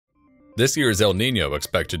This year's El Niño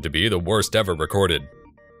expected to be the worst ever recorded.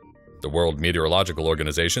 The World Meteorological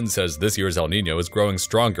Organization says this year's El Niño is growing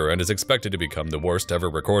stronger and is expected to become the worst ever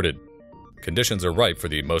recorded. Conditions are ripe for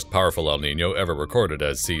the most powerful El Niño ever recorded,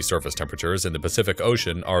 as sea surface temperatures in the Pacific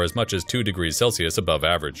Ocean are as much as 2 degrees Celsius above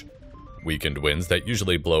average. Weakened winds that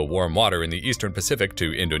usually blow warm water in the eastern Pacific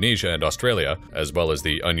to Indonesia and Australia, as well as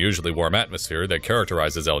the unusually warm atmosphere that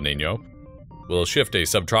characterizes El Niño, will shift a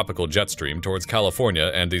subtropical jet stream towards California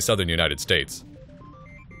and the southern United States.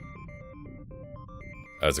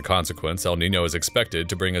 As a consequence, El Niño is expected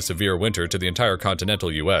to bring a severe winter to the entire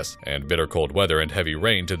continental U.S. and bitter cold weather and heavy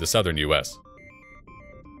rain to the southern U.S.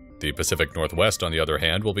 The Pacific Northwest, on the other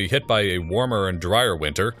hand, will be hit by a warmer and drier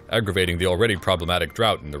winter, aggravating the already problematic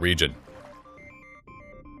drought in the region.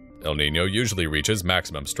 El Niño usually reaches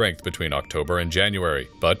maximum strength between October and January,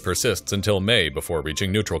 but persists until May before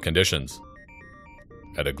reaching neutral conditions.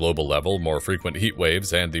 At a global level, more frequent heat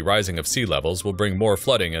waves and the rising of sea levels will bring more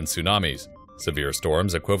flooding and tsunamis. Severe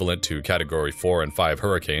storms equivalent to Category 4 and 5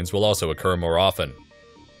 hurricanes will also occur more often.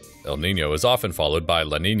 El Niño is often followed by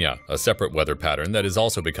La Niña, a separate weather pattern that is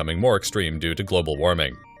also becoming more extreme due to global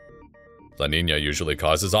warming. La Niña usually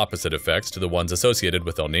causes opposite effects to the ones associated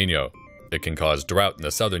with El Niño. It can cause drought in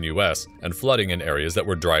the southern U.S. and flooding in areas that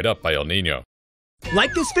were dried up by El Niño.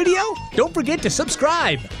 Like this video? Don't forget to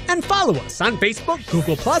subscribe and follow us on Facebook,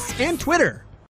 Google+, and Twitter.